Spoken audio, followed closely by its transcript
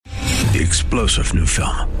The explosive new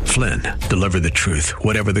film, Flynn, deliver the truth,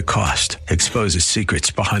 whatever the cost, exposes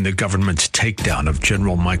secrets behind the government's takedown of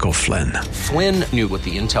General Michael Flynn. Flynn knew what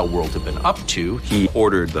the intel world had been up to. He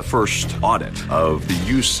ordered the first audit of the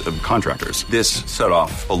use of contractors. This set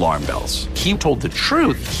off alarm bells. He told the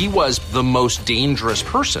truth. He was the most dangerous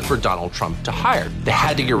person for Donald Trump to hire. They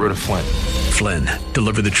had to get rid of Flynn. Flynn,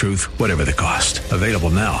 deliver the truth, whatever the cost. Available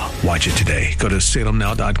now. Watch it today. Go to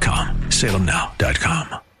salemnow.com.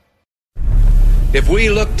 salemnow.com. If we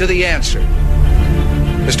look to the answer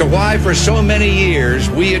as to why for so many years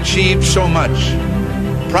we achieved so much,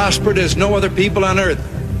 prospered as no other people on earth,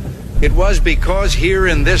 it was because here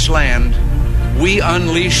in this land we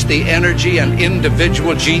unleashed the energy and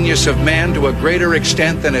individual genius of man to a greater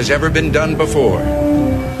extent than has ever been done before.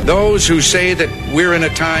 Those who say that we're in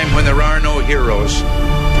a time when there are no heroes,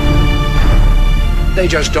 they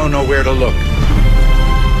just don't know where to look.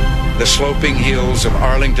 The sloping hills of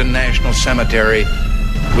Arlington National Cemetery,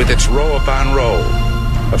 with its row upon row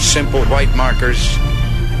of simple white markers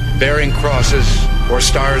bearing crosses or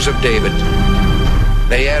stars of David,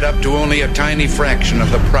 they add up to only a tiny fraction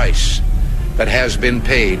of the price that has been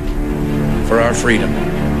paid for our freedom.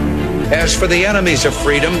 As for the enemies of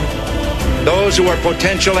freedom, those who are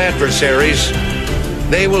potential adversaries,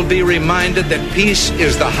 they will be reminded that peace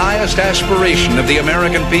is the highest aspiration of the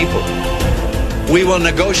American people. We will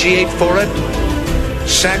negotiate for it,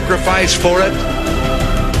 sacrifice for it.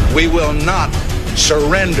 We will not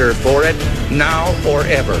surrender for it now or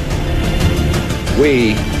ever.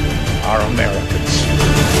 We are Americans.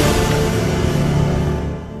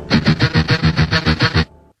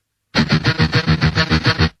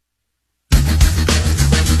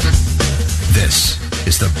 This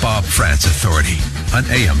is the Bob Frantz Authority on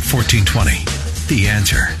AM 1420. The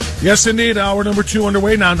Answer. Yes, indeed. Hour number 2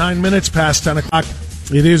 underway now, 9 minutes past 10 o'clock.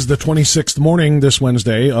 It is the 26th morning this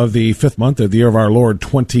Wednesday of the 5th month of the year of our Lord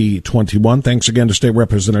 2021. Thanks again to State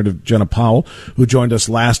Representative Jenna Powell, who joined us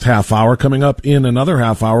last half hour. Coming up in another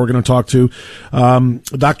half hour, we're going to talk to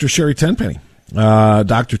Dr. Sherry Tenpenny.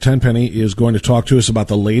 Dr. Tenpenny is going to talk to us about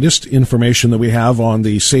the latest information that we have on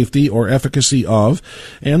the safety or efficacy of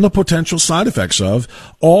and the potential side effects of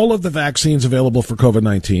all of the vaccines available for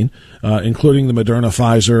COVID-19, including the Moderna,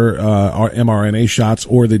 Pfizer, mRNA shots,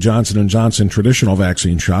 or the Johnson & Johnson traditional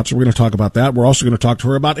vaccine shots. We're going to talk about that. We're also going to talk to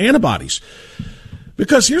her about antibodies.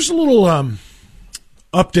 Because here's a little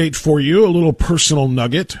update for you, a little personal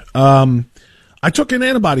nugget. I took an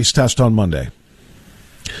antibodies test on Monday.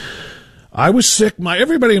 I was sick.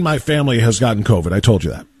 Everybody in my family has gotten COVID. I told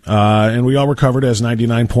you that. And we all recovered, as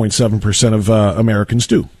 99.7% of Americans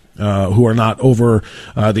do, who are not over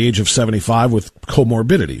the age of 75 with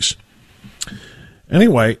comorbidities.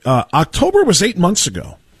 Anyway, October was 8 months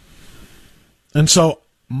ago. And so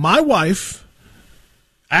my wife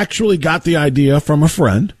actually got the idea from a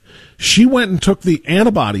friend. She went and took the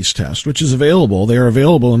antibodies test, which is available. They are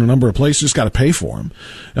available in a number of places. Got to pay for them.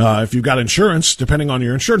 If you've got insurance, depending on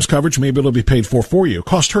your insurance coverage, maybe it'll be paid for you. It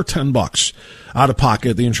cost her $10 out of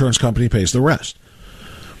pocket. The insurance company pays the rest.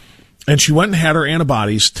 And she went and had her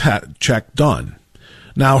antibodies check done.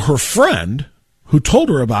 Now, her friend who told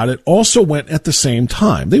her about it also went at the same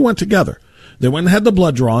time. They went together. They went and had the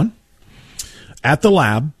blood drawn at the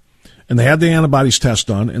lab, and they had the antibodies test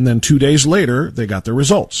done, and then 2 days later, they got their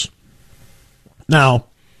results. Now,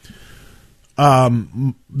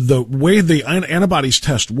 the way the antibodies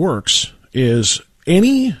test works is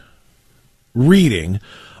any reading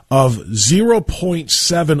of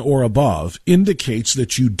 0.7 or above indicates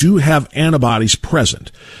that you do have antibodies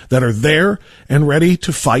present that are there and ready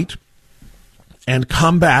to fight and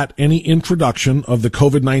combat any introduction of the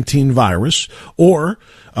COVID-19 virus or,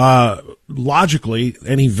 logically,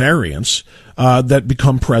 any variants that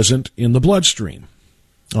become present in the bloodstream.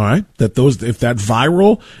 All right, if that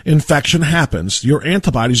viral infection happens, your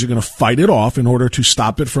antibodies are going to fight it off in order to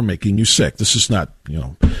stop it from making you sick. This is not,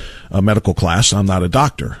 a medical class. I'm not a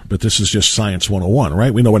doctor, but this is just science 101,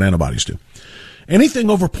 right? We know what antibodies do. Anything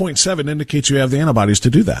over 0.7 indicates you have the antibodies to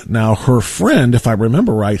do that. Now, her friend, if I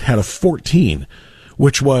remember right, had a 14,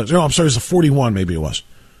 which was, it was a 41, maybe it was.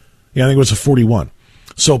 Yeah, I think it was a 41.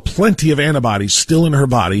 So plenty of antibodies still in her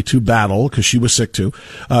body to battle, because she was sick too,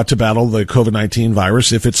 to battle the COVID-19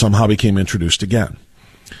 virus if it somehow became introduced again.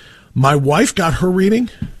 My wife got her reading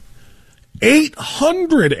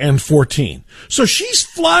 814. So she's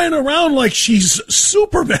flying around like she's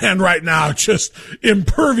Superman right now, just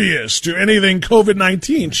impervious to anything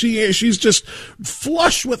COVID-19. She's just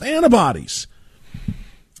flush with antibodies.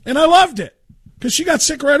 And I loved it, because she got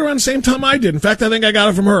sick right around the same time I did. In fact, I think I got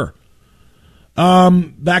it from her.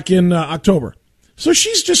 Back in October. So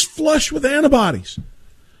she's just flush with antibodies.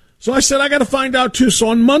 So I said, I got to find out too. So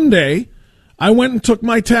on Monday, I went and took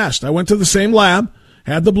my test. I went to the same lab,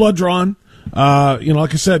 had the blood drawn.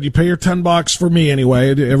 Like I said, you pay your $10 for me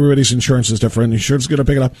anyway. Everybody's insurance is different. Insurance is going to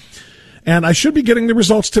pick it up. And I should be getting the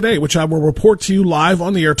results today, which I will report to you live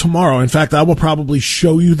on the air tomorrow. In fact, I will probably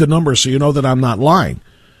show you the numbers so you know that I'm not lying.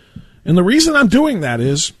 And the reason I'm doing that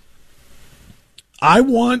is I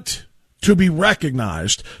want to be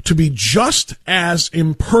recognized to be just as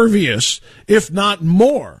impervious, if not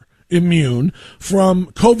more immune from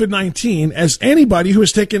COVID-19 as anybody who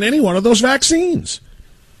has taken any one of those vaccines.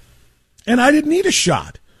 And I didn't need a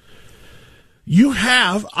shot. You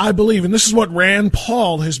have, I believe, and this is what Rand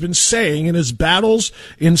Paul has been saying in his battles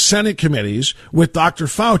in Senate committees with Dr.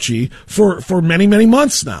 Fauci for many, many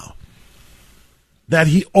months now, that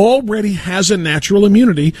he already has a natural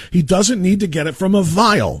immunity. He doesn't need to get it from a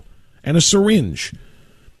vial and a syringe.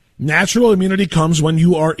 Natural immunity comes when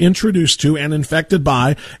you are introduced to and infected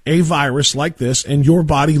by a virus like this, and your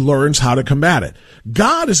body learns how to combat it.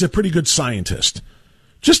 God is a pretty good scientist.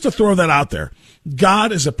 Just to throw that out there,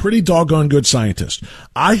 God is a pretty doggone good scientist.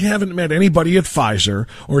 I haven't met anybody at Pfizer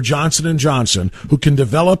or Johnson & Johnson who can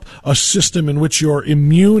develop a system in which your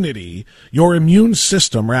immune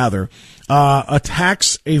system,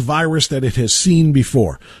 attacks a virus that it has seen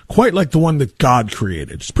before, quite like the one that God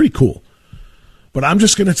created. It's pretty cool. But I'm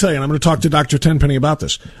just going to tell you, and I'm going to talk to Dr. Tenpenny about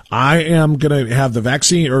this. I am going to have the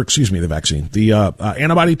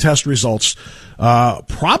antibody test results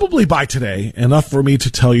probably by today, enough for me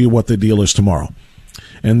to tell you what the deal is tomorrow.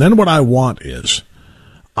 And then what I want is,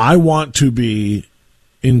 I want to be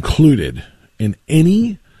included in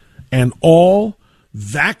any and all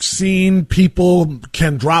vaccine people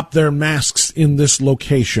can drop their masks in this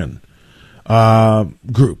location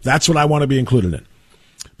group. That's what I want to be included in.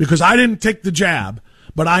 Because I didn't take the jab,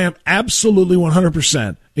 but I am absolutely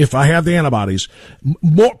 100%, if I have the antibodies,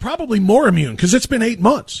 probably more immune, because it's been 8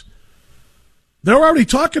 months. They're already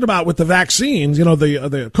talking about with the vaccines,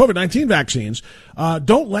 the COVID-19 vaccines,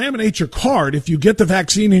 don't laminate your card if you get the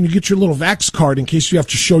vaccine and you get your little Vax card in case you have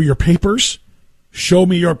to show your papers. Show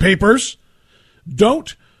me your papers.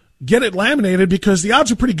 Don't get it laminated because the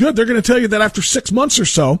odds are pretty good. They're going to tell you that after 6 months or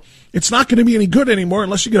so, it's not going to be any good anymore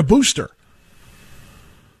unless you get a booster.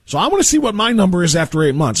 So I want to see what my number is after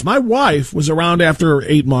 8 months. My wife was around after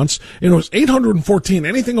 8 months, and it was 814.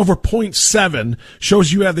 Anything over 0.7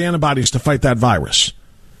 shows you have the antibodies to fight that virus.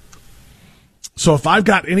 So if I've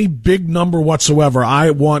got any big number whatsoever, I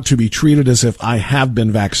want to be treated as if I have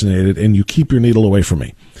been vaccinated, and you keep your needle away from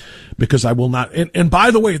me. Because I will not. And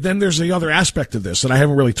by the way, then there's the other aspect of this that I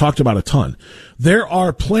haven't really talked about a ton. There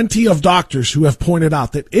are plenty of doctors who have pointed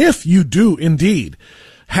out that if you do indeed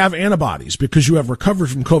have antibodies because you have recovered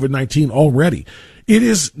from COVID-19 already, it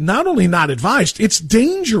is not only not advised, it's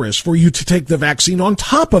dangerous for you to take the vaccine on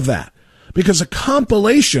top of that. Because a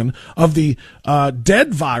compilation of the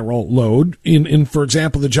dead viral load in, for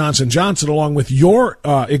example, the Johnson & Johnson, along with your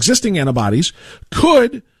existing antibodies,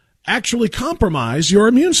 could actually compromise your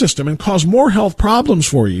immune system and cause more health problems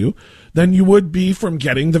for you than you would be from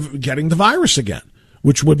getting the virus again,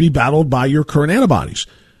 which would be battled by your current antibodies.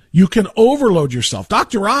 You can overload yourself.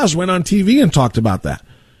 Dr. Oz went on TV and talked about that.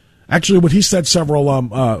 Actually, what he said several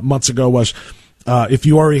months ago was, if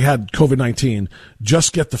you already had COVID-19,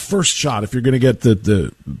 just get the first shot. If you're going to get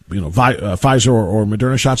the Pfizer or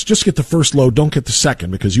Moderna shots, just get the first load. Don't get the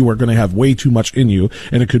second, because you are going to have way too much in you,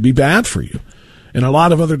 and it could be bad for you. And a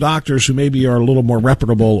lot of other doctors who maybe are a little more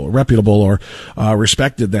reputable or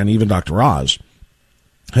respected than even Dr. Oz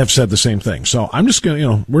have said the same thing. So I'm just going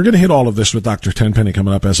to, we're going to hit all of this with Dr. Tenpenny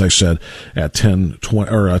coming up, as I said, at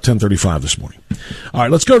 10:35 this morning. All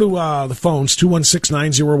right, let's go to the phones,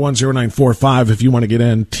 216-901-0945 if you want to get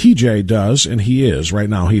in. TJ does, and he is right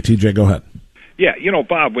now. Hey, TJ, go ahead. Yeah,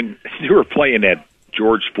 Bob, when you were playing that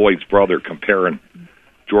George Floyd's brother, comparing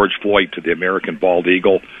George Floyd to the American bald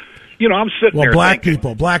eagle, I'm sitting there black thinking,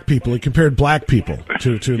 people. He compared black people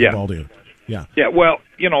to the bald eagle. Yeah. Yeah, well,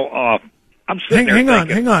 I'm sitting there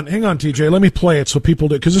thinking, hang on, TJ. Let me play it so people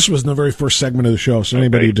do, because this was in the very first segment of the show, so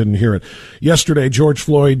anybody who didn't hear it. Yesterday, George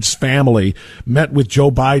Floyd's family met with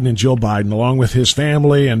Joe Biden and Jill Biden, along with his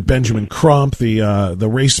family and Benjamin Crump, the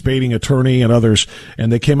race-baiting attorney, and others,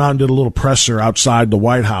 and they came out and did a little presser outside the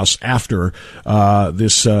White House after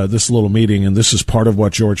this little meeting, and this is part of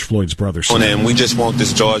what George Floyd's brother said. And we just want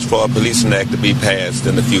this George Floyd Policing Act to be passed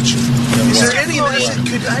in the future. Is there any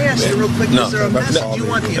message? Could I ask you real quick? No. Is there a message you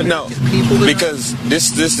want the American people? Because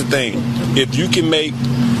this is the thing. If you can make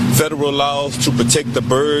federal laws to protect the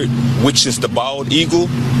bird, which is the bald eagle,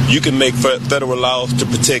 you can make federal laws to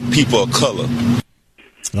protect people of color.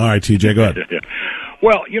 All right, TJ, go ahead.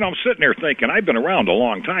 Well, I'm sitting there thinking, I've been around a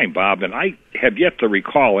long time, Bob, and I have yet to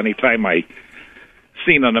recall any time I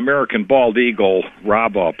seen an American bald eagle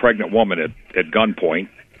rob a pregnant woman at gunpoint.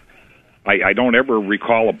 I don't ever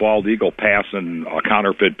recall a bald eagle passing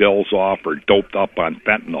counterfeit bills off or doped up on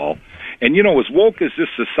fentanyl. And, as woke as this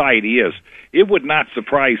society is, it would not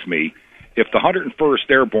surprise me if the 101st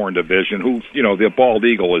Airborne Division, who, the bald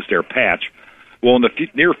eagle is their patch, will in the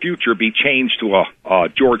near future be changed to a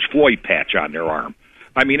George Floyd patch on their arm.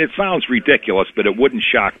 I mean, it sounds ridiculous, but it wouldn't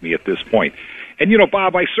shock me at this point. And,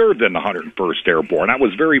 Bob, I served in the 101st Airborne. I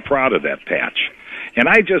was very proud of that patch. And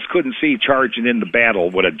I just couldn't see charging into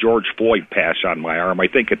battle with a George Floyd patch on my arm. I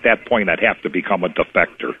think at that point I'd have to become a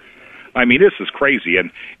defector. I mean, this is crazy.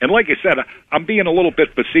 And like I said, I'm being a little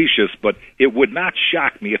bit facetious, but it would not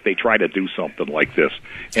shock me if they try to do something like this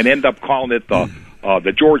and end up calling it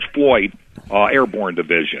the George Floyd Airborne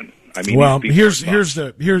Division. I mean, well, here's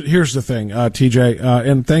the thing, TJ,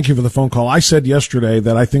 and thank you for the phone call. I said yesterday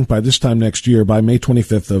that I think by this time next year, by May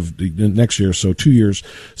 25th of next year, so 2 years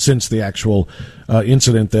since the actual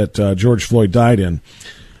incident that George Floyd died in,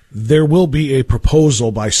 there will be a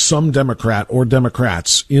proposal by some Democrat or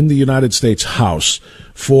Democrats in the United States House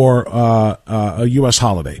for a U.S.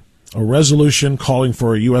 holiday, a resolution calling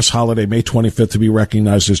for a U.S. holiday, May 25th, to be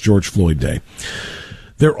recognized as George Floyd Day.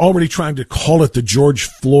 They're already trying to call it the George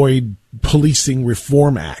Floyd Policing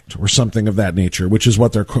Reform Act or something of that nature, which is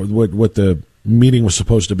what the meeting was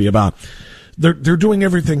supposed to be about. They're doing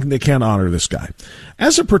everything they can to honor this guy.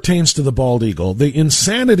 As it pertains to the bald eagle, the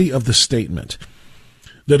insanity of the statement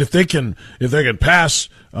that if they can pass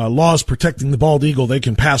laws protecting the bald eagle, they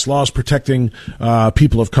can pass laws protecting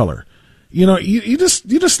people of color. You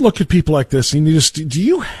just look at people like this and do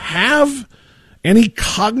you have any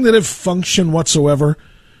cognitive function whatsoever?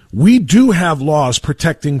 We do have laws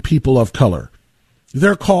protecting people of color.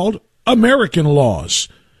 They're called American laws,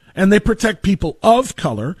 and they protect people of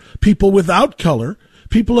color, people without color,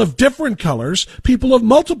 people of different colors, people of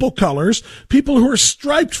multiple colors, people who are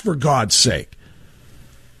striped, for God's sake.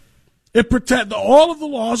 All of the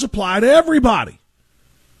laws apply to everybody.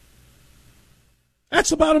 That's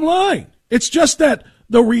the bottom line. It's just that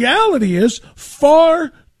the reality is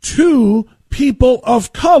far too people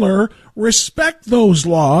of color respect those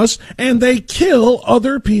laws, and they kill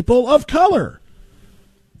other people of color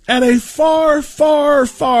at a far, far,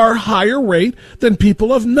 far higher rate than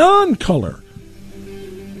people of non-color.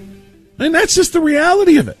 And that's just the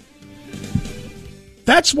reality of it.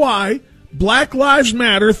 That's why Black Lives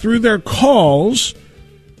Matter, through their calls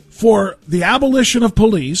for the abolition of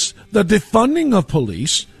police, the defunding of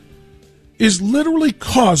police, is literally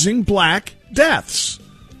causing black deaths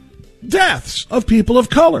of people of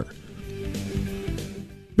color.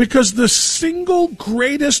 Because the single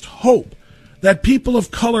greatest hope that people of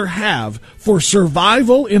color have for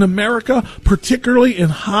survival in America, particularly in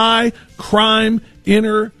high crime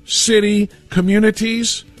inner city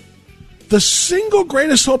communities, the single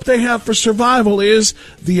greatest hope they have for survival is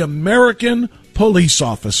the American police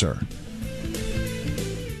officer.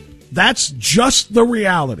 That's just the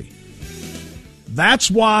reality. That's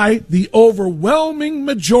why the overwhelming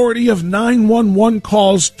majority of 911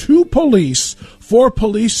 calls to police for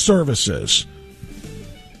police services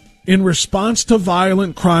in response to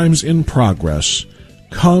violent crimes in progress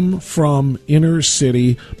come from inner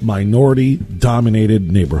city,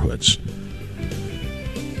 minority-dominated neighborhoods.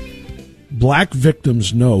 Black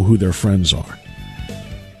victims know who their friends are.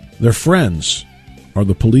 Their friends are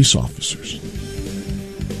the police officers.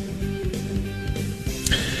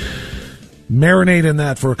 Marinate in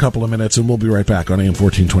that for a couple of minutes, and we'll be right back on AM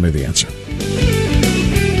 1420, The Answer.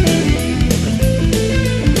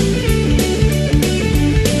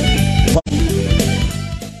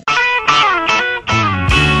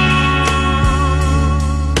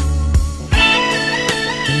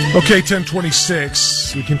 Okay,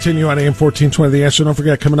 1026. We continue on AM 1420, The Answer. Don't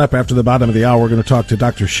forget, coming up after the bottom of the hour, we're going to talk to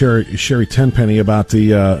Dr. Sherry Tenpenny about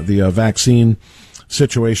the vaccine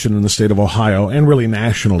situation in the state of Ohio and really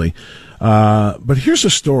nationally. But here's a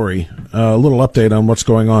story, a little update on what's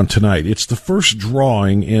going on tonight. It's the first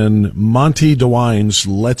drawing in Monty DeWine's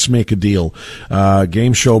Let's Make a Deal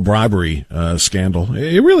game show bribery scandal.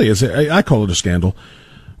 It really is. I call it a scandal.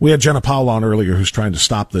 We had Jenna Powell on earlier, who's trying to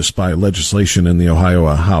stop this by legislation in the Ohio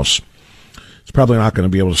House. It's probably not going to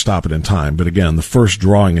be able to stop it in time. But again, the first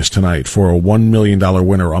drawing is tonight for a $1 million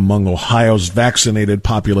winner among Ohio's vaccinated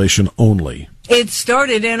population only. It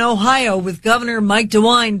started in Ohio with Governor Mike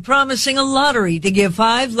DeWine promising a lottery to give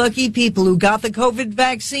 5 lucky people who got the COVID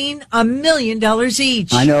vaccine $1 million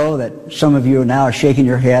each. I know that some of you now are shaking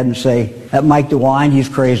your head and say, that Mike DeWine, he's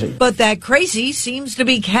crazy. But that crazy seems to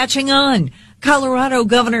be catching on. Colorado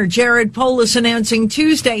Governor Jared Polis announcing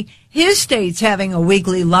Tuesday his state's having a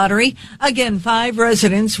weekly lottery. Again, 5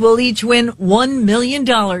 residents will each win $1 million.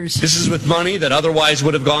 This is with money that otherwise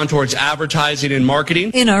would have gone towards advertising and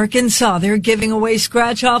marketing. In Arkansas, they're giving away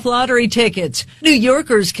scratch-off lottery tickets. New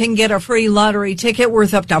Yorkers can get a free lottery ticket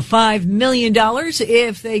worth up to $5 million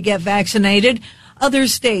if they get vaccinated. Other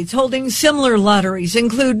states holding similar lotteries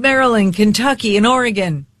include Maryland, Kentucky, and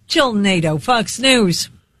Oregon. Jill Nato, Fox News.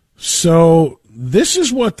 So this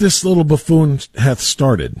is what this little buffoon hath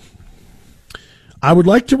started. I would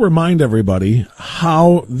like to remind everybody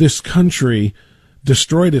how this country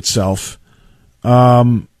destroyed itself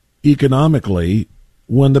economically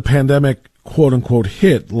when the pandemic, quote unquote,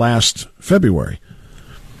 hit last February.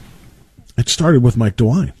 It started with Mike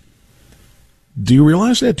DeWine. Do you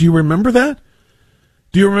realize that? Do you remember that?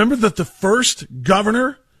 Do you remember that the first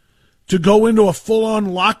governor to go into a full-on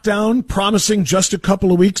lockdown, promising just a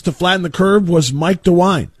couple of weeks to flatten the curve, was Mike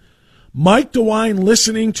DeWine? Mike DeWine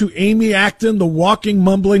listening to Amy Acton, the walking,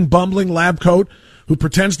 mumbling, bumbling lab coat who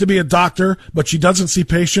pretends to be a doctor, but she doesn't see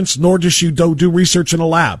patients, nor does she do research in a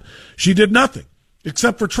lab. She did nothing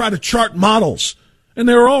except for try to chart models, and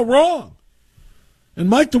they were all wrong. And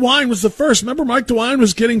Mike DeWine was the first. Remember, Mike DeWine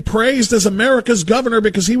was getting praised as America's governor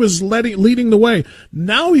because he was leading the way.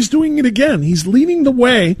 Now he's doing it again. He's leading the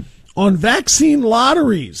way on vaccine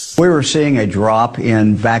lotteries. We were seeing a drop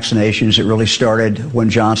in vaccinations. It really started when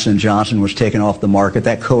Johnson & Johnson was taken off the market.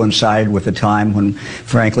 That coincided with the time when,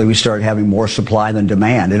 frankly, we started having more supply than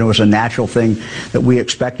demand. And it was a natural thing that we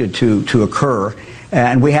expected to occur.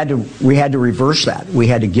 And we had to reverse that. We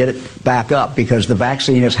had to get it back up because the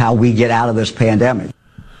vaccine is how we get out of this pandemic.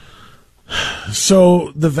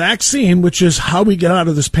 So the vaccine, which is how we get out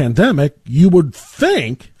of this pandemic, you would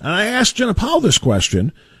think, and I asked Jenna Powell this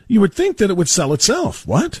question, you would think that it would sell itself.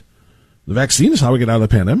 What? The vaccine is how we get out of the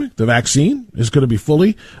pandemic. The vaccine is going to be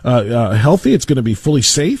fully healthy. It's going to be fully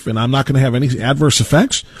safe, and I'm not going to have any adverse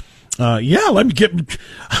effects. I'll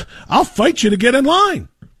fight you to get in line.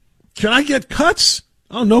 Can I get cuts?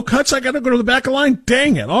 Oh, no cuts? I got to go to the back of the line?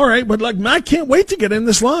 Dang it. All right, but I can't wait to get in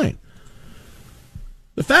this line.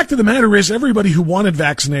 The fact of the matter is everybody who wanted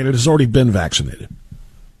vaccinated has already been vaccinated.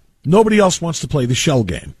 Nobody else wants to play the shell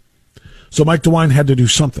game. So Mike DeWine had to do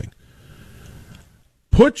something.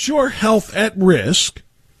 Put your health at risk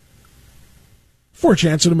for a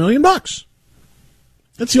chance at $1 million.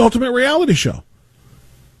 That's the ultimate reality show.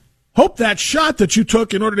 Hope that shot that you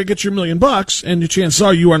took in order to get your $1 million, and the chances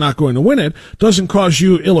are you are not going to win it, doesn't cause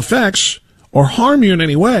you ill effects or harm you in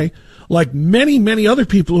any way, like many, many other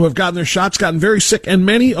people who have gotten their shots, gotten very sick, and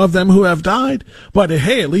many of them who have died. But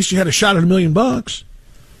hey, at least you had a shot at $1 million.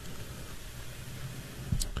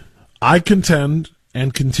 I contend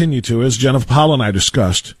and continue to, as Jennifer Powell and I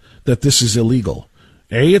discussed, that this is illegal.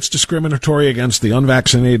 A, it's discriminatory against the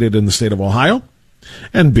unvaccinated in the state of Ohio,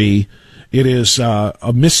 and B, it is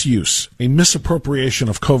a misuse, a misappropriation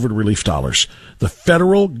of COVID relief dollars. The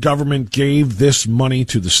federal government gave this money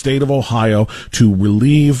to the state of Ohio to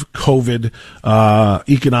relieve COVID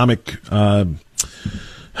economic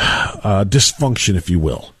dysfunction, if you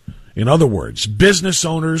will. In other words, business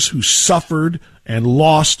owners who suffered and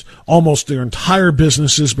lost almost their entire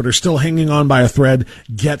businesses but are still hanging on by a thread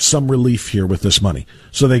get some relief here with this money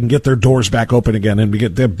so they can get their doors back open again and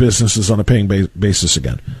get their businesses on a paying basis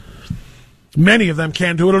again. Many of them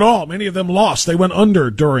can't do it at all. Many of them lost. They went under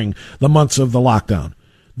during the months of the lockdown.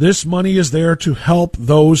 This money is there to help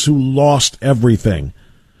those who lost everything,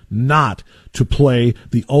 not to play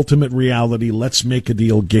the ultimate reality let's make a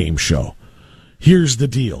deal game show. Here's the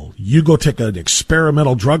deal. You go take an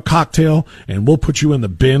experimental drug cocktail, and we'll put you in the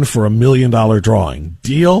bin for $1 million drawing.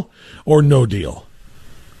 Deal or no deal?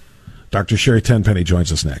 Dr. Sherry Tenpenny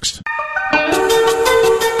joins us next.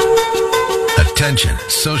 Attention,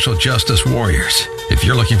 social justice warriors. If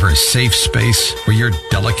you're looking for a safe space where your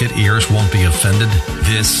delicate ears won't be offended,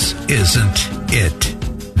 this isn't it.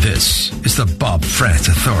 This is the Bob Frantz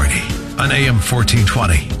Authority on AM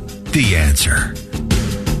 1420. The Answer.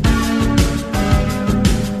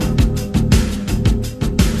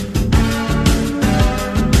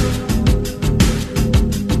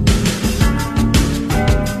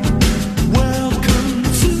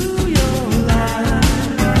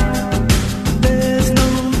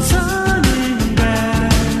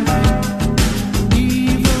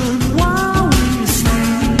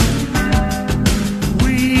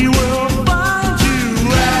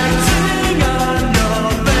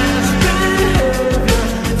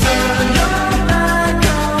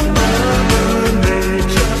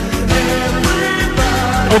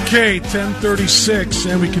 Okay,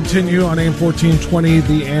 10:36, and we continue on AM 1420,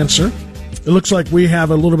 The Answer. It looks like we have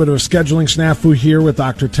a little bit of a scheduling snafu here with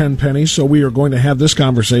Dr. Tenpenny, so we are going to have this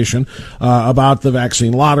conversation about the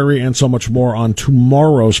vaccine lottery and so much more on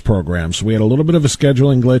tomorrow's program. So we had a little bit of a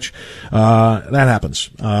scheduling glitch. That happens.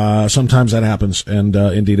 Sometimes that happens, and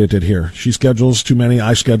indeed it did here. She schedules too many,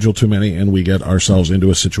 I schedule too many, and we get ourselves into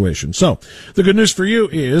a situation. So the good news for you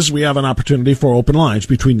is we have an opportunity for open lines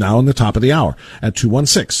between now and the top of the hour at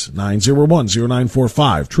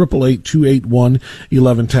 216-901-0945,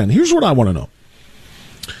 888-281-1110. Here's what I want to know.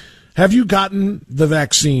 Have you gotten the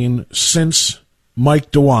vaccine since Mike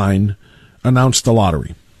DeWine announced the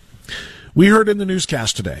lottery? We heard in the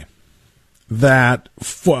newscast today that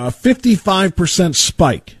for a 55%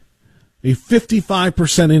 spike, a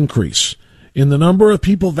 55% increase in the number of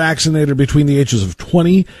people vaccinated between the ages of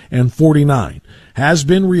 20 and 49 has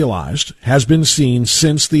been realized, has been seen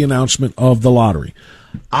since the announcement of the lottery.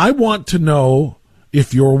 I want to know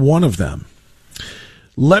if you're one of them.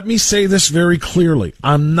 Let me say this very clearly.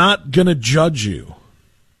 I'm not going to judge you.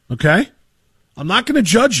 Okay? I'm not going to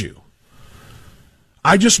judge you.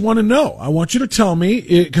 I just want to know. I want you to tell me,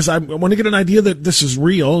 because I want to get an idea that this is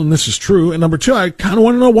real and this is true. And number two, I kind of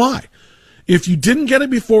want to know why. If you didn't get it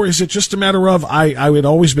before, is it just a matter of I had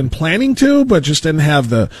always been planning to, but just didn't have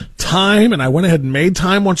the time, and I went ahead and made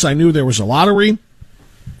time once I knew there was a lottery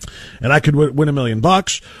and I could win $1 million?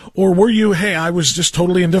 Or were you, hey, I was just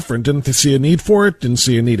totally indifferent, didn't see a need for it, didn't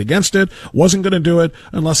see a need against it, wasn't going to do it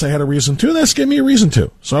unless I had a reason to. This gave me a reason to,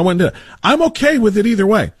 so I went and did it. I'm okay with it either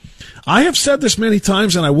way. I have said this many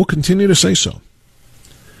times, and I will continue to say so.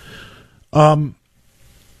 I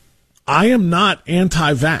am not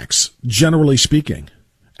anti-vax, generally speaking,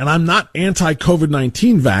 and I'm not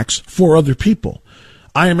anti-COVID-19 vax for other people.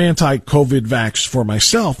 I am anti-COVID vax for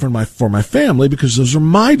myself and for my family because those are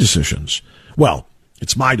my decisions. Well,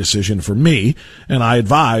 it's my decision for me, and I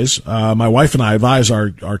advise, my wife and I advise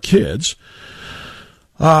our kids,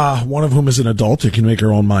 one of whom is an adult who can make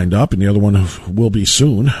her own mind up, and the other one will be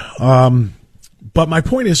soon. But my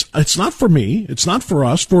point is, it's not for me, it's not for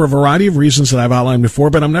us, for a variety of reasons that I've outlined before,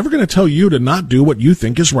 but I'm never going to tell you to not do what you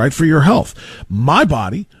think is right for your health. My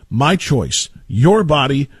body, my choice. Your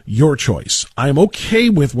body, your choice. I'm okay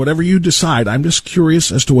with whatever you decide. I'm just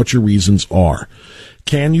curious as to what your reasons are.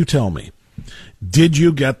 Can you tell me, did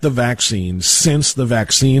you get the vaccine since the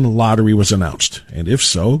vaccine lottery was announced? And if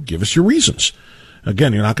so, give us your reasons.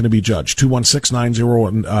 Again, you're not going to be judged.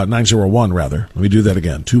 216-901, rather. Let me do that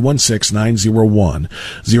again.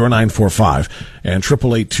 216-901-0945 and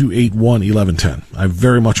 888-281-1110. I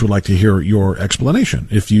very much would like to hear your explanation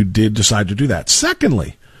if you did decide to do that.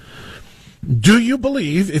 Secondly, do you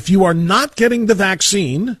believe if you are not getting the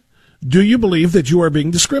vaccine, do you believe that you are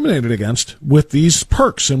being discriminated against with these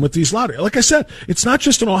perks and with these lotteries? Like I said, it's not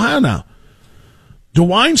just in Ohio now.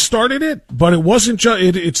 DeWine started it, but it wasn't.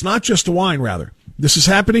 It's not just DeWine, rather. This is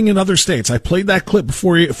happening in other states. I played that clip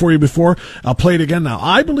for you before. I'll play it again now.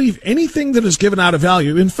 I believe anything that is given out of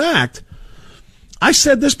value. In fact, I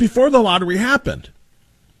said this before the lottery happened.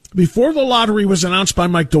 Before the lottery was announced by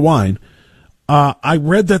Mike DeWine, I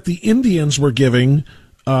read that the Indians were giving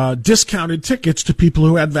discounted tickets to people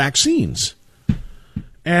who had vaccines.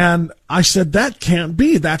 And I said, that can't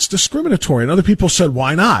be. That's discriminatory. And other people said,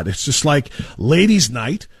 why not? It's just like ladies'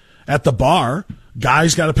 night at the bar.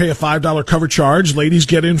 Guys got to pay a $5 cover charge. Ladies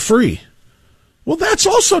get in free. Well, that's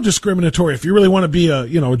also discriminatory if you really want to be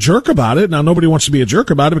a jerk about it. Now, nobody wants to be a jerk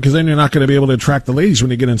about it because then you're not going to be able to attract the ladies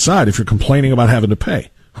when you get inside if you're complaining about having to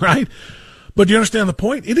pay, right? But do you understand the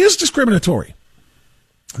point? It is discriminatory.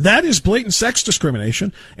 That is blatant sex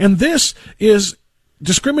discrimination, and this is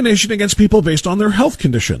discrimination against people based on their health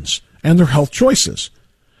conditions and their health choices.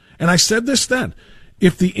 And I said this then.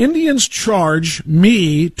 If the Indians charge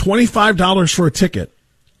me $25 for a ticket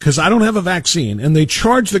because I don't have a vaccine, and they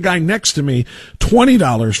charge the guy next to me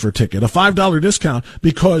 $20 for a ticket, a $5 discount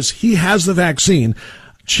because he has the vaccine,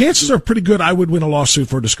 chances are pretty good I would win a lawsuit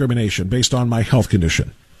for discrimination based on my health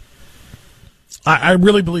condition. I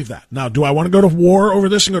really believe that. Now, do I want to go to war over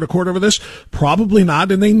this and go to court over this? Probably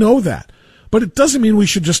not, and they know that. But it doesn't mean we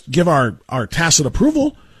should just give our tacit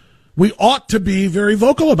approval. We ought to be very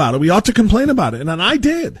vocal about it. We ought to complain about it, and I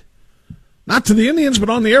did. Not to the Indians, but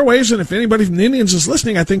on the airwaves, and if anybody from the Indians is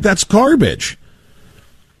listening, I think that's garbage.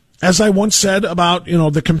 As I once said about,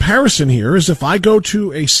 the comparison here is if I go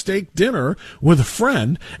to a steak dinner with a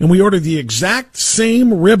friend and we order the exact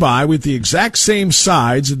same ribeye with the exact same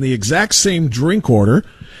sides and the exact same drink order,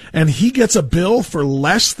 and he gets a bill for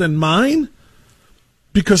less than mine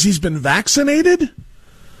because he's been vaccinated,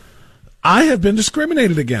 I have been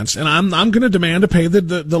discriminated against, and I'm going to demand to pay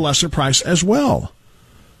the lesser price as well.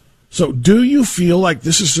 So do you feel like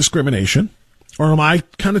this is discrimination? Or am I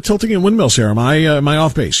kind of tilting in windmills here? Am I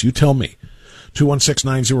off base? You tell me.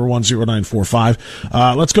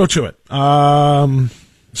 216-901-0945. Let's go to it.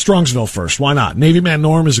 Strongsville first. Why not? Navy man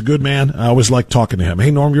Norm is a good man. I always like talking to him. Hey,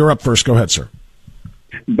 Norm, you're up first. Go ahead, sir.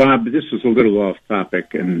 Bob, this is a little off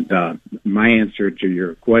topic, and my answer to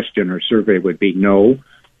your question or survey would be no.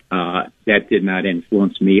 That did not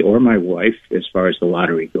influence me or my wife as far as the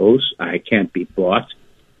lottery goes. I can't be bought.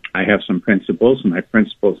 I have some principles, and my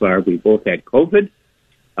principles are we both had COVID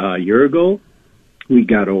a year ago. We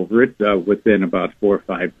got over it within about 4 or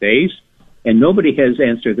 5 days, and nobody has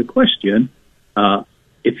answered the question,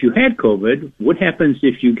 if you had COVID, what happens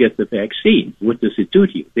if you get the vaccine? What does it do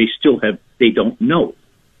to you? They don't know.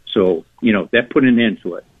 So, that put an end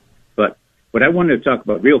to it. But what I wanted to talk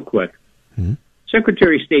about real quick,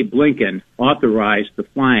 Secretary of State Blinken authorized the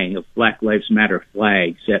flying of Black Lives Matter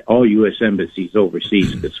flags at all U.S. embassies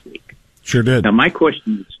overseas this week. Sure did. Now, my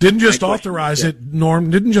question is... Didn't just authorize it,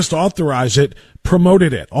 Norm, didn't just authorize it,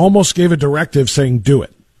 promoted it, almost gave a directive saying do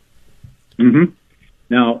it. Mm-hmm.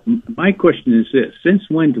 Now, my question is this. Since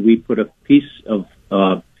when do we put a piece of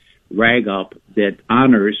rag up that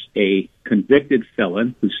honors a convicted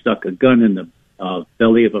felon who stuck a gun in the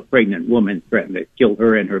belly of a pregnant woman, threatened to kill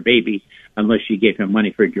her and her baby unless she gave him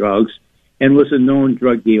money for drugs, and was a known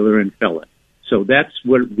drug dealer and felon? So that's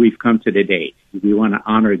what we've come to today. We want to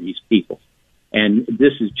honor these people. And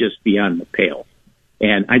this is just beyond the pale.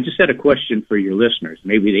 And I just had a question for your listeners.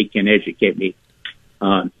 Maybe they can educate me.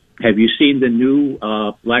 Have you seen the new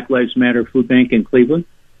Black Lives Matter food bank in Cleveland?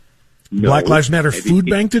 No. Black Lives Matter food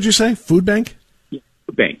bank, did you say? Food bank? Yeah,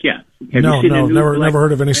 food bank, yeah. No, never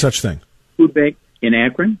heard of any such thing. Food bank in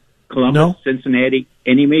Akron, Columbus, Cincinnati,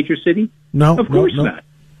 any major city? No. Of course not.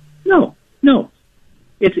 No.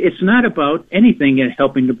 It's not about anything in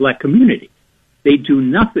helping the black community. They do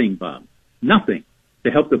nothing, Bob, nothing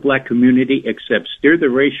to help the black community except stir the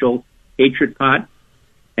racial hatred pot.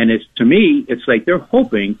 And to me, it's like they're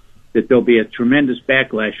hoping that there'll be a tremendous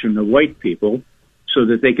backlash from the white people so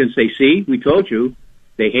that they can say, see, we told you,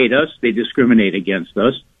 they hate us, they discriminate against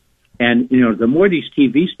us. And, the more these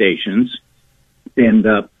TV stations and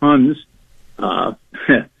puns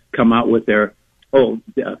come out with their,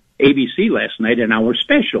 ABC last night, an hour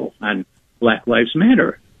special on Black Lives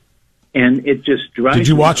Matter. And it just drives Did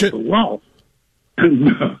you watch it? The wall.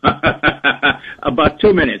 About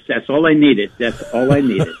 2 minutes. That's all I needed.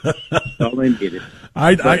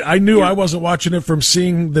 I knew I wasn't watching it from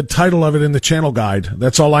seeing the title of it in the channel guide.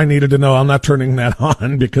 That's all I needed to know. I'm not turning that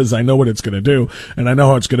on because I know what it's going to do, and I know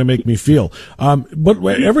how it's going to make me feel.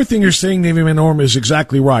 But everything you're saying, Navy Man Norm, is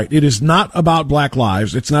exactly right. It is not about black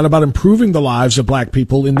lives. It's not about improving the lives of black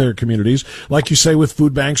people in their communities, like you say with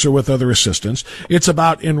food banks or with other assistance. It's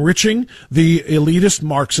about enriching the elitist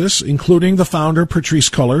Marxists, including the founder, Patrice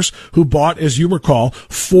Cullors, who bought, as you recall,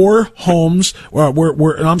 3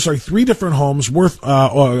 different homes worth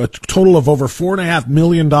a total of over $4.5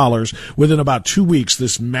 million within about 2 weeks.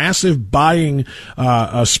 This massive buying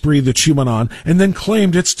spree that she went on, and then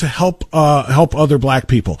claimed it's to help other black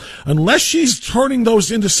people. Unless she's turning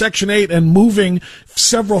those into Section 8 and moving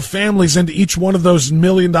several families into each one of those $1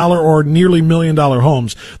 million or nearly $1 million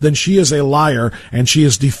homes, then she is a liar, and she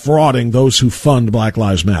is defrauding those who fund Black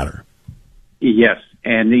Lives Matter. Yes.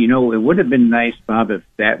 And, it would have been nice, Bob, if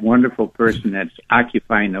that wonderful person that's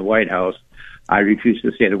occupying the White House, I refuse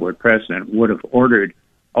to say the word president, would have ordered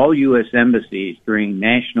all U.S. embassies during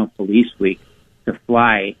National Police Week to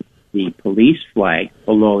fly the police flag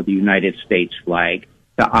below the United States flag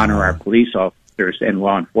to honor our police officers and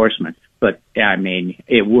law enforcement. But,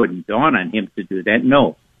 it wouldn't dawn on him to do that.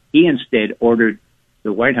 No. He instead ordered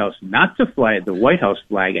the White House not to fly the White House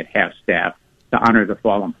flag at half-staff to honor the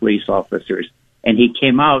fallen police officers. And he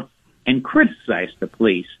came out and criticized the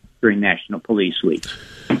police during National Police Week.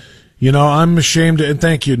 I'm ashamed, and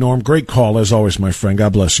thank you, Norm. Great call, as always, my friend.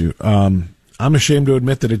 God bless you. I'm ashamed to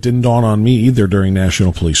admit that it didn't dawn on me either during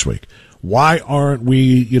National Police Week. Why aren't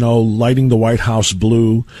we, lighting the White House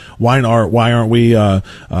blue? Why aren't we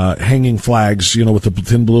hanging flags, with the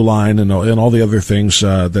thin blue line and all the other things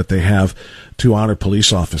that they have to honor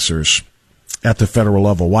police officers at the federal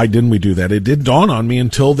level? Why didn't we do that? It did dawn on me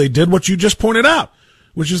until they did what you just pointed out,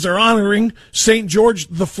 which is they're honoring St. George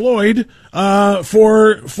the Floyd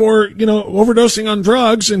for overdosing on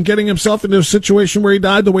drugs and getting himself into a situation where he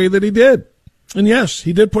died the way that he did. And yes,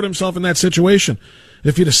 he did put himself in that situation.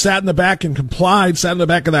 If he'd have sat in the back and complied, sat in the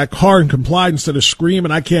back of that car and complied instead of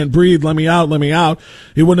screaming, "I can't breathe, let me out,"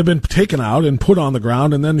 he wouldn't have been taken out and put on the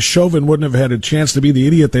ground, and then Chauvin wouldn't have had a chance to be the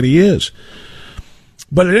idiot that he is.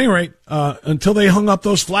 But at any rate, until they hung up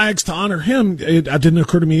those flags to honor him, it didn't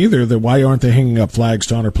occur to me either that why aren't they hanging up flags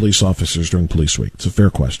to honor police officers during Police Week? It's a fair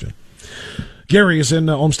question. Gary is in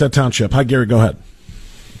Olmsted Township. Hi, Gary. Go ahead.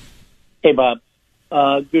 Hey, Bob.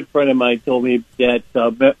 A good friend of mine told me that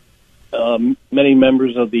many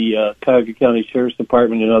members of the Cuyahoga County Sheriff's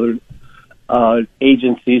Department and other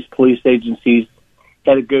agencies, police agencies,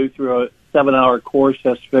 had to go through a 7-hour course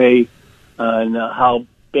yesterday on how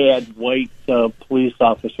bad white police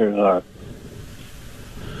officers are.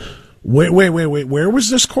 Wait. Where was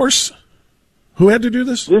this course? Who had to do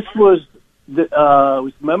this? This was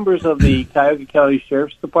members of the Cuyahoga County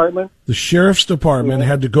Sheriff's Department. The Sheriff's Department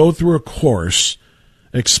had to go through a course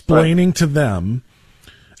explaining to them,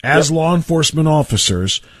 as law enforcement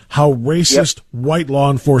officers, how racist white law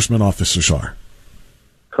enforcement officers are.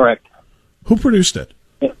 Correct. Who produced it?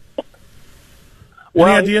 Well,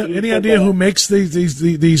 any idea who makes these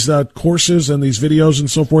courses and these videos and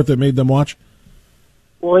so forth that made them watch?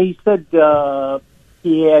 Well, he said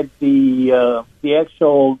he had the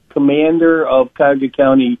actual commander of Cuyahoga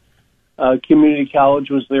County Community College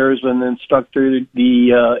was there as an instructor.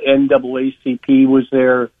 The NAACP was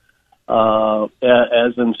there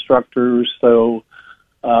as instructors. So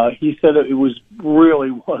he said it was really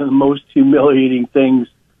one of the most humiliating things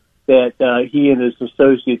that he and his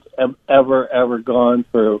associates have ever gone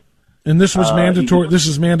through. And this was mandatory. This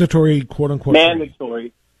is mandatory, quote unquote.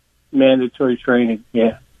 Mandatory training.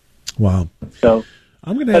 Yeah. Wow. So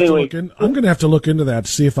I'm going to have to look in. I'm going to have to look into that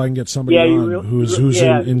to see if I can get somebody on who's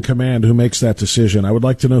in command who makes that decision. I would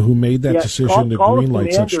like to know who made that decision to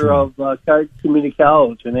greenlight such training. Call the commander of Cuyahoga Community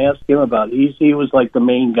College and ask him about it. He was like the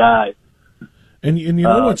main guy. And you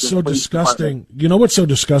know what's so disgusting? You know what's so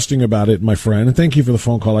disgusting about it, my friend? And thank you for the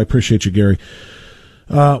phone call. I appreciate you, Gary.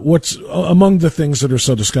 What's among the things that are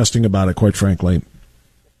so disgusting about it, quite frankly,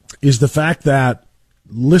 is the fact that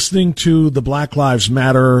listening to the Black Lives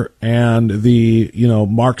Matter and the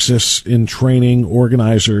Marxists in training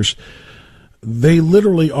organizers, they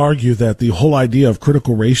literally argue that the whole idea of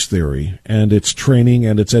critical race theory and its training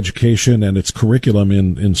and its education and its curriculum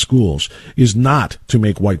in schools is not to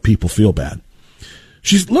make white people feel bad.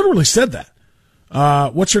 She's literally said that.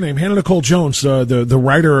 What's her name? Hannah Nicole Jones, the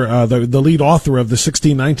writer, the lead author of the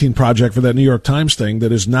 1619 Project for that New York Times thing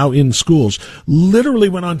that is now in schools, literally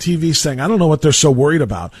went on TV saying, I don't know what they're so worried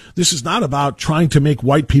about. This is not about trying to make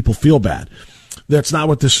white people feel bad. That's not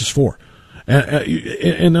what this is for.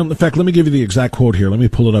 And in fact, let me give you the exact quote here. Let me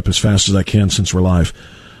pull it up as fast as I can since we're live.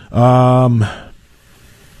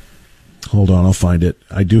 Hold on, I'll find it.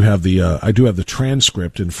 I do have the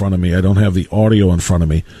transcript in front of me. I don't have the audio in front of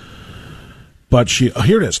me. But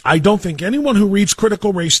here it is. I don't think anyone who reads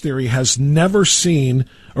critical race theory has never seen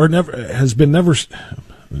or this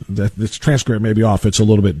transcript may be off. It's a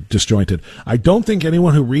little bit disjointed. I don't think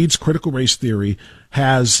anyone who reads critical race theory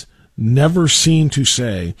has never seen to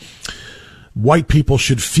say white people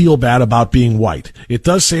should feel bad about being white. It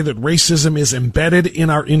does say that racism is embedded in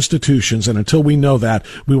our institutions, and until we know that,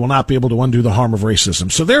 we will not be able to undo the harm of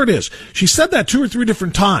racism. So there it is. She said that 2 or 3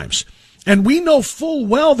 different times, and we know full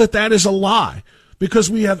well that that is a lie, because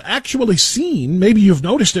we have actually seen, maybe you've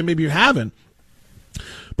noticed it, maybe you haven't,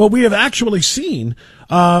 but we have actually seen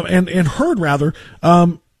and heard, rather,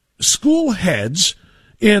 school heads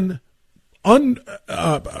in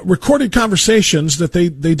recorded conversations that they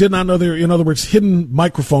did not know they were, in other words, hidden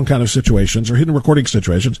microphone kind of situations or hidden recording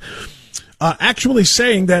situations, actually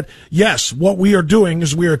saying that, yes, what we are doing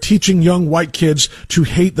is we are teaching young white kids to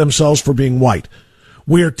hate themselves for being white.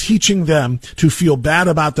 We are teaching them to feel bad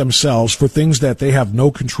about themselves for things that they have no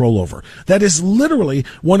control over. That is literally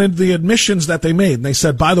one of the admissions that they made. And they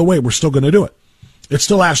said, by the way, we're still going to do it. It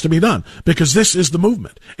still has to be done because this is the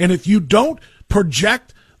movement. And if you don't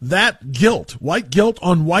project that guilt, white guilt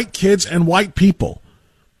on white kids and white people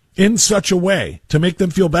in such a way to make them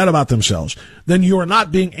feel bad about themselves, then you are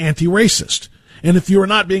not being anti-racist. And if you are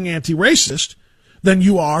not being anti-racist, then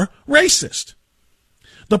you are racist.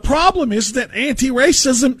 The problem is that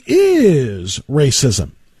anti-racism is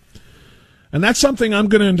racism. And that's something I'm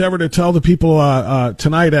going to endeavor to tell the people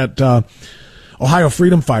tonight at Ohio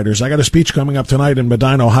Freedom Fighters. I got a speech coming up tonight in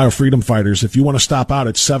Medina, Ohio Freedom Fighters. If you want to stop out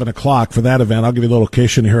at 7 o'clock for that event, I'll give you the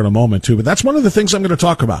location here in a moment, too. But that's one of the things I'm going to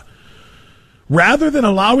talk about. Rather than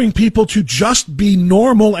allowing people to just be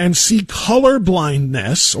normal and see color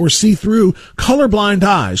blindness or see through colorblind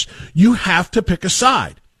eyes, you have to pick a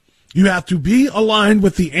side. You have to be aligned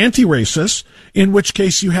with the anti-racists, in which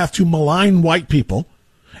case you have to malign white people,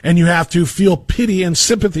 and you have to feel pity and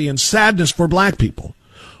sympathy and sadness for black people.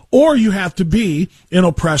 Or you have to be an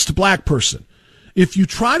oppressed black person. If you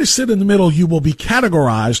try to sit in the middle, you will be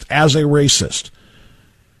categorized as a racist.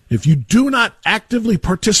 If you do not actively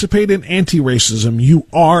participate in anti-racism, you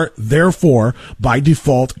are, therefore, by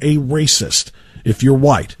default, a racist if you're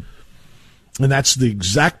white. And that's the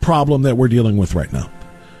exact problem that we're dealing with right now.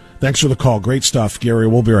 Thanks for the call. Great stuff, Gary.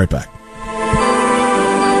 We'll be right back.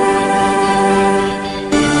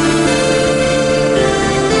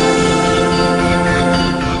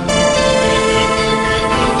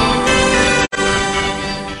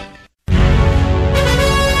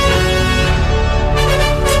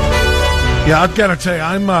 Yeah, I've got to tell you,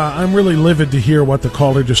 I'm really livid to hear what the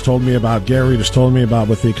caller just told me about. Gary just told me about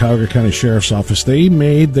with the Cuyahoga County Sheriff's Office. They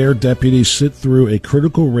made their deputies sit through a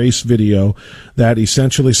critical race video that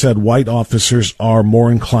essentially said white officers are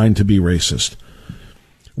more inclined to be racist.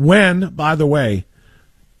 When, by the way,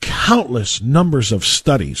 countless numbers of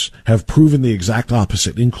studies have proven the exact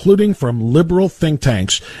opposite, including from liberal think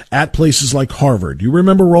tanks at places like Harvard. You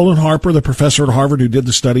remember Roland Harper, the professor at Harvard who did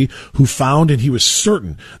the study, who found, and he was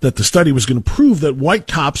certain that the study was going to prove that white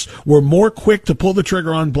cops were more quick to pull the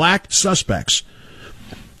trigger on black suspects,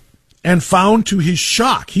 and found to his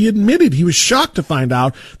shock, he admitted he was shocked to find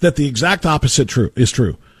out that the exact opposite is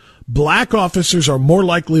true. Black officers are more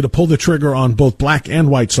likely to pull the trigger on both black and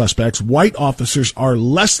white suspects. White officers are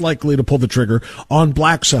less likely to pull the trigger on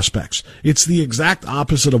black suspects. It's the exact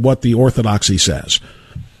opposite of what the orthodoxy says.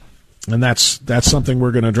 And that's something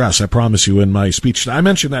we're going to address, I promise you, in my speech. I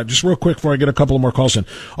mentioned that just real quick before I get a couple more calls in.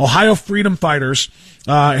 Ohio Freedom Fighters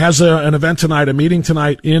has an event tonight, a meeting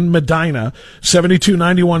tonight in Medina,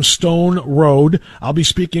 7291 Stone Road. I'll be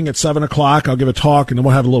speaking at 7 o'clock. I'll give a talk, and then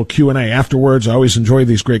we'll have a little Q&A afterwards. I always enjoy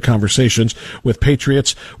these great conversations with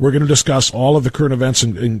patriots. We're going to discuss all of the current events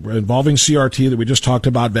involving CRT that we just talked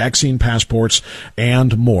about, vaccine passports,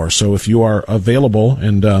 and more. So if you are available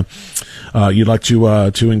and you'd like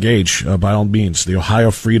to engage, by all means, the Ohio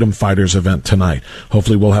Freedom Fighters event tonight.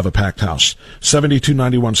 Hopefully we'll have a packed house.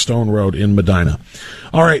 7291 Stone Road in Medina.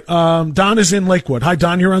 All right, Don is in Lakewood. Hi,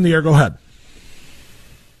 Don, you're on the air. Go ahead.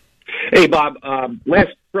 Hey, Bob.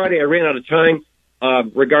 Last Friday I ran out of time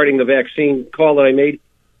regarding the vaccine call that I made.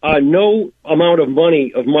 No amount of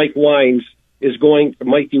money of Mike D. Wines is going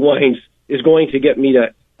to get me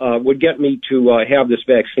to have this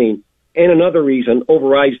vaccine. And another reason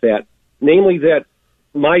overrides that, namely that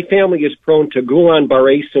my family is prone to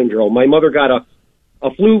Guillain-Barré syndrome. My mother got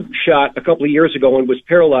a flu shot a couple of years ago and was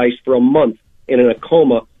paralyzed for a month and in a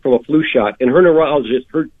coma from a flu shot. And her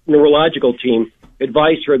neurological team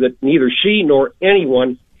advised her that neither she nor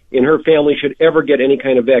anyone in her family should ever get any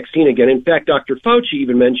kind of vaccine again. In fact, Dr. Fauci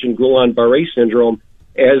even mentioned Guillain-Barré syndrome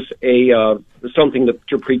as something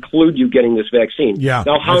to preclude you getting this vaccine. Yeah,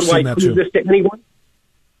 now, how do I prove this to anyone?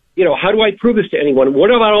 How do I prove this to anyone?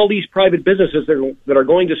 What about all these private businesses that are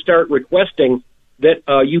going to start requesting that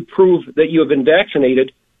you prove that you have been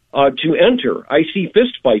vaccinated to enter? I see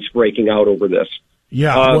fistfights breaking out over this.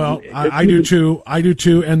 Yeah, well, I do too. I do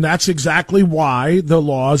too. And that's exactly why the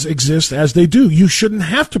laws exist as they do. You shouldn't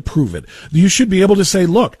have to prove it. You should be able to say,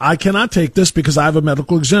 look, I cannot take this because I have a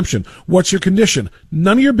medical exemption. What's your condition?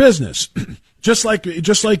 None of your business. Just like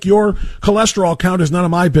your cholesterol count is none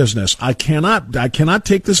of my business. I cannot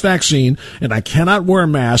take this vaccine and I cannot wear a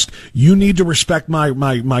mask. You need to respect my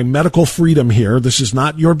medical freedom here. This is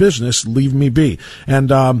not your business. Leave me be.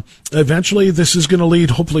 And eventually this is going to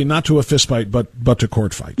lead, hopefully not to a fist fight, but to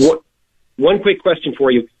court fights. One quick question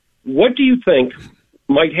for you. What do you think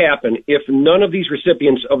might happen if none of these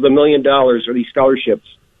recipients of the $1 million or these scholarships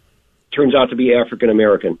turns out to be African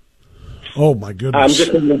American? Oh, my goodness. I'm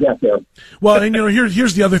just going to get there. Well, and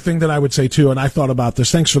here's the other thing that I would say, too, and I thought about this.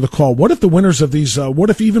 Thanks for the call. What if the winners of these, what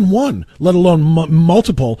if even one, let alone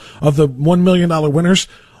multiple of the $1 million winners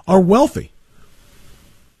are wealthy?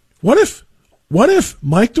 What if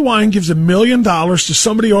Mike DeWine gives $1 million to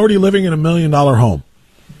somebody already living in $1 million home?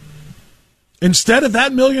 Instead of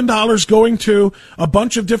that $1 million going to a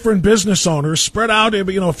bunch of different business owners spread out, a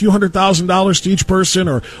few $100,000 to each person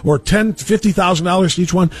or $10,000 to $50,000 to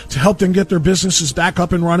each one to help them get their businesses back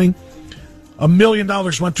up and running, $1 million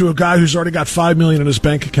went to a guy who's already got $5 million in his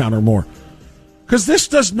bank account or more. Because this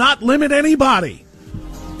does not limit anybody.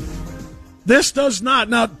 This does not.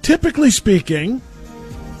 Now, typically speaking,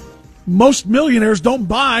 most millionaires don't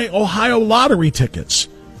buy Ohio lottery tickets.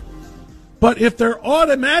 But if they're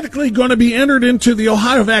automatically going to be entered into the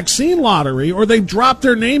Ohio vaccine lottery, or they drop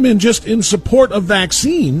their name in just in support of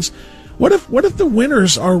vaccines, what if the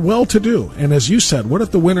winners are well-to-do? And as you said, what if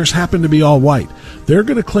the winners happen to be all white? They're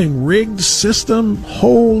going to claim rigged system.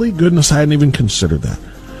 Holy goodness, I hadn't even considered that.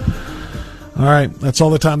 All right, that's all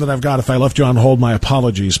the time that I've got. If I left you on hold, my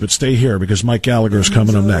apologies, but stay here because Mike Gallagher is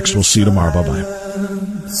coming up next. We'll see you tomorrow. Bye-bye.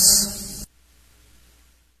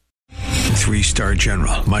 Three-star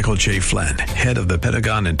general Michael J. Flynn, head of the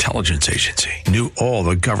Pentagon Intelligence Agency, knew all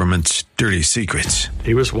the government's dirty secrets.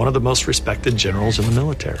 He was one of the most respected generals in the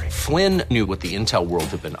military. Flynn knew what the intel world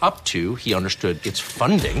had been up to. He understood its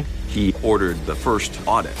funding. He ordered the first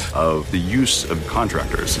audit of the use of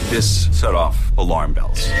contractors. This set off alarm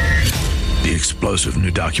bells. The explosive new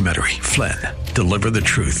documentary, Flynn, Deliver the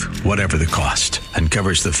Truth, Whatever the Cost,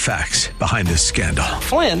 uncovers the facts behind this scandal.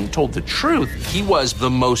 Flynn told the truth. He was the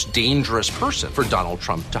most dangerous person for Donald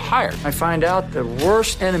Trump to hire. I find out the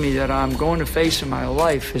worst enemy that I'm going to face in my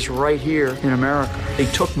life is right here in America. They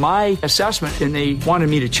took my assessment and they wanted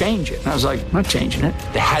me to change it. And I was like, I'm not changing it.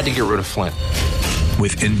 They had to get rid of Flynn.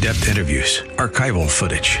 With in-depth interviews, archival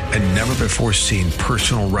footage, and never-before-seen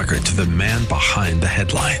personal records of the man behind the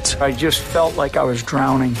headlines. I just felt like I was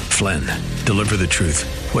drowning. Flynn, Deliver the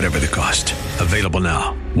Truth, Whatever the Cost. Available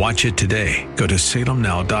now. Watch it today. Go to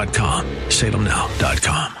salemnow.com.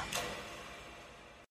 salemnow.com.